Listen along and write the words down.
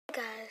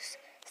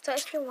So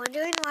if you're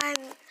wondering why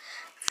I'm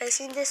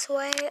facing this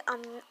way,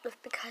 it's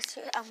because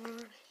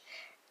I'm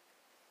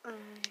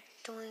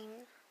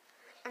doing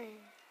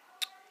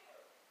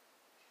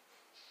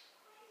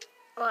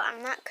well,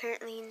 I'm not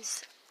currently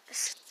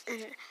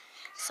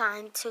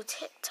signed to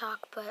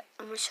TikTok, but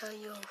I'm gonna show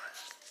you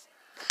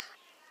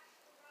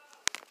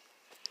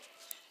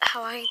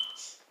how I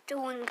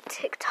doing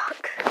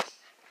TikTok.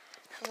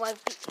 How I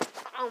be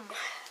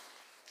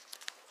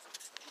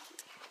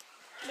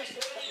this is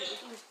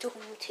what I'm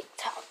doing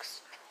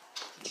TikToks.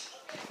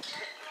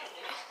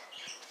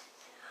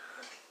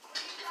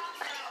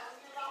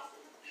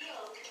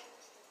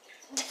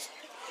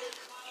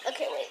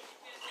 Okay, wait.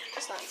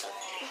 That's not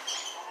something.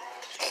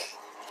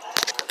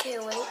 Okay,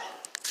 wait.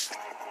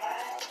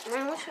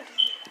 Man, what should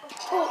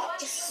oh,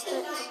 it's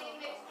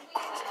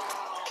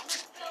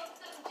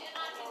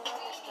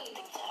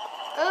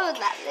oh,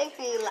 that makes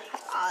me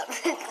laugh all the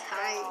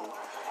time.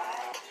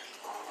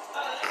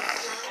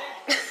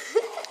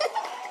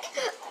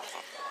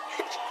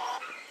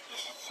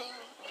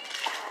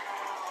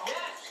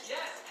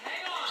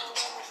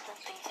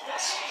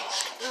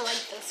 I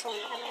like this one.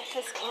 I like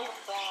this one.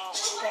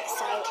 But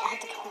sorry, I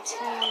had to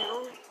continue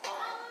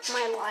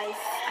my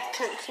life. I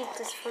couldn't keep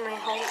this for my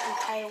whole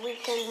entire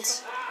weekend.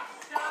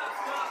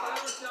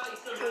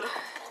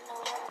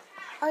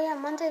 Oh yeah,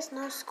 Monday's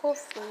no school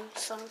for me,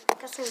 so I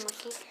guess I'm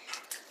lucky.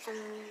 Oh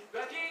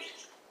my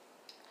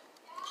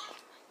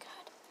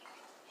god.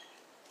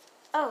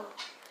 Oh.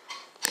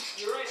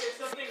 You're right, there's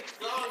something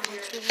wrong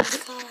here. In the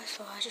car,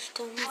 so I just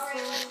don't know.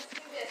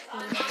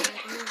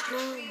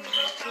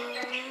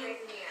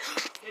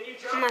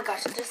 Oh my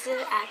gosh, this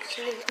is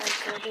actually a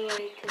good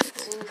way to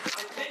sleep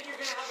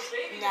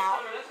now.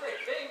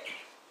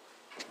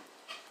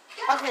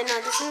 Okay,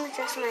 no, this is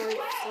just my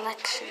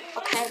reflection.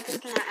 Okay, this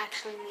is not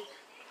actually me.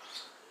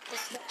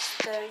 This is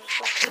the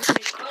reflection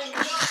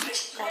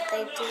that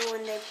they do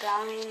when they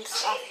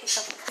bounce off each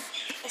other.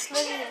 It's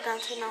literally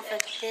bouncing off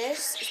of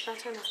this. It's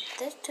bouncing off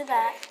this to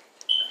that.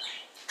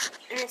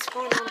 And it's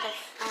going on the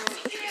phone.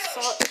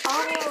 So,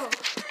 oh.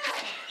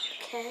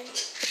 Okay.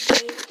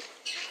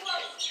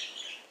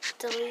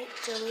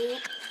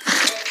 Delete.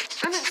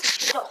 I'm not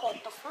just don't hold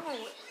the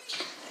phone.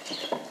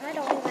 I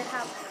don't even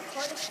have I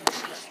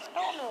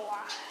don't know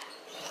why.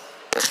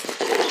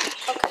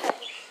 Okay.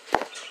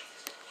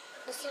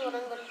 This is what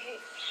I'm going to be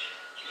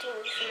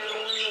doing from now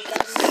on, I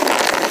guess.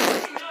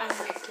 I'm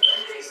going to do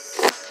this.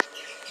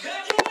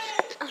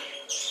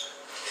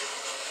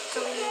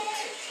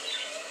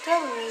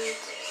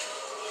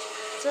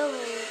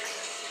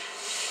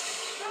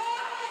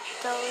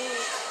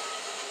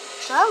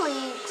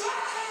 Delete.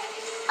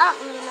 I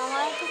don't even know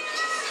why I did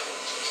this.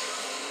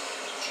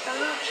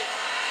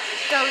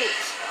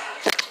 Delete.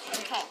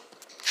 Okay.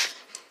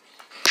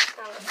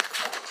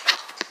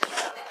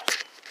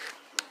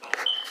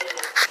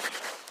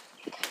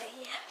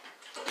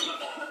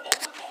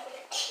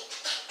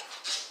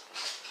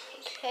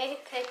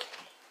 Okay.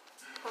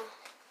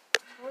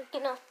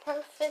 Working out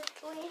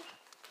perfectly.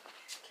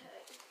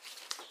 Okay.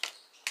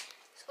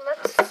 So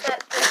let's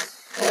set this.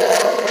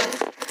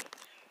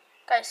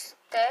 Guys,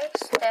 stay.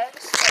 Ah!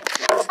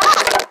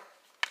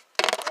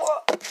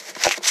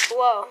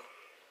 Whoa.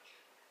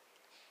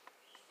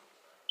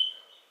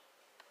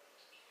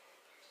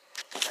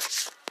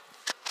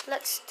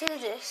 Let's do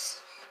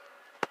this.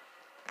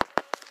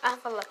 I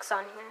have a Lux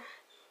on here.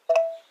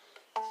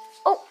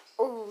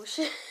 Oh,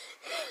 shit.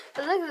 I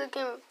look at the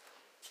camera.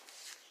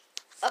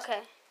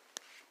 Okay.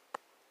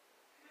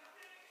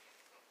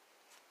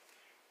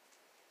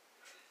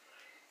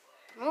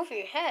 Move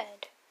your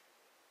head.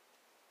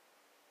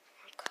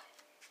 Okay.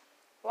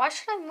 Why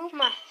should I move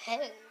my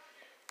head?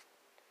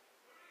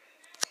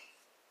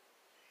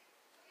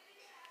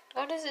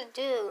 What does it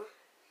do?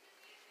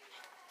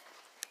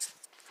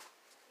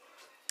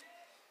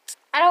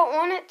 I don't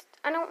want to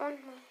move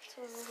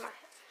my head.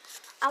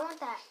 I want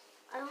that.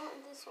 I don't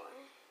want this one.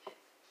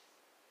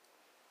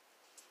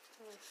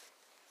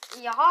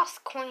 Yas,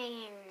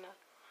 queen.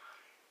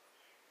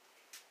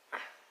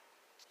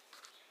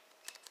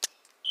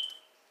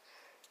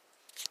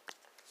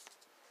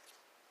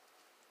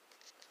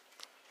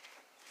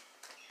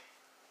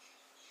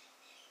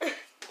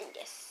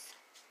 Yes.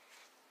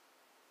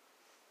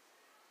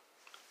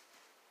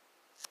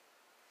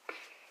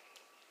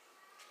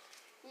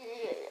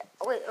 Yeah.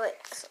 Wait.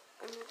 So,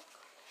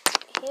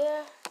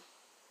 here.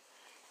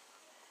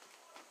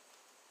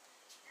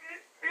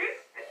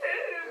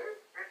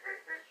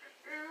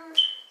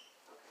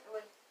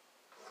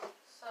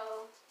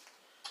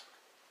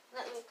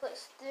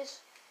 Place this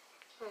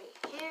right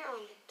here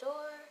on the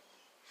door.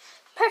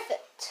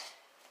 Perfect.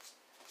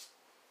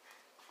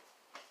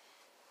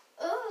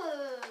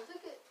 Oh,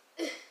 look at.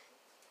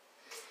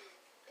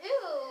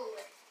 Ew.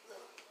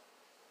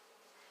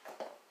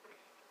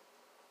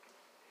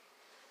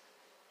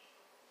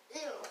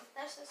 Ew,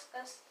 that's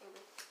disgusting.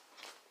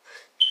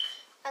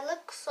 I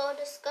look so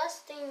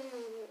disgusting.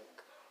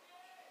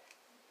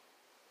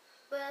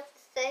 But at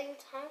the same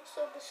time,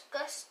 so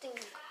disgusting.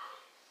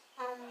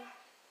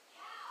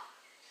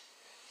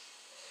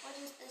 What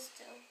does this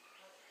do?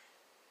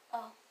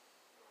 Oh.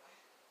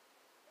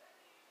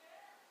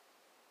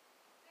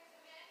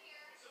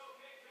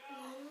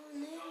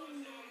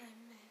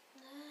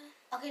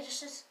 Okay,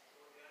 just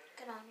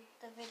get on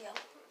the video.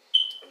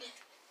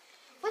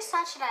 Which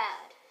song should I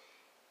add?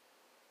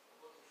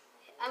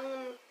 I'm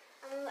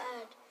gonna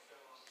add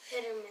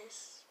hit or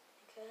miss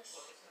because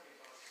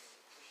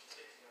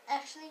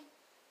actually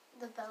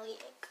the belly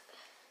ache.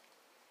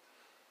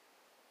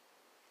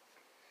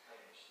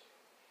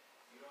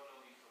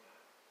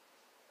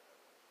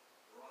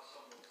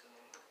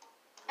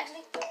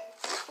 Actually,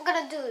 I'm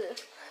gonna do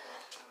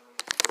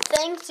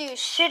things you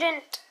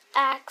shouldn't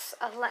ask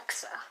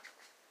Alexa.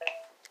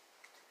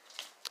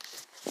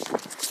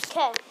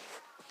 Okay.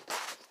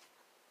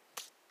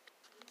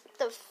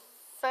 The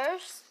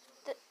first,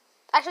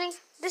 actually,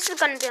 this is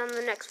gonna be on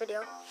the next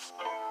video.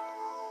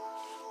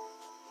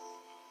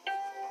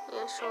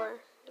 Yeah, sure.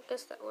 I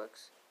guess that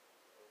works.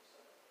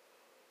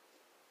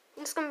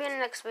 It's gonna be in the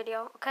next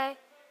video, okay?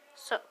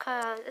 So,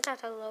 cause it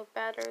has a low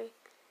battery.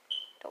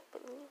 Don't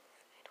believe.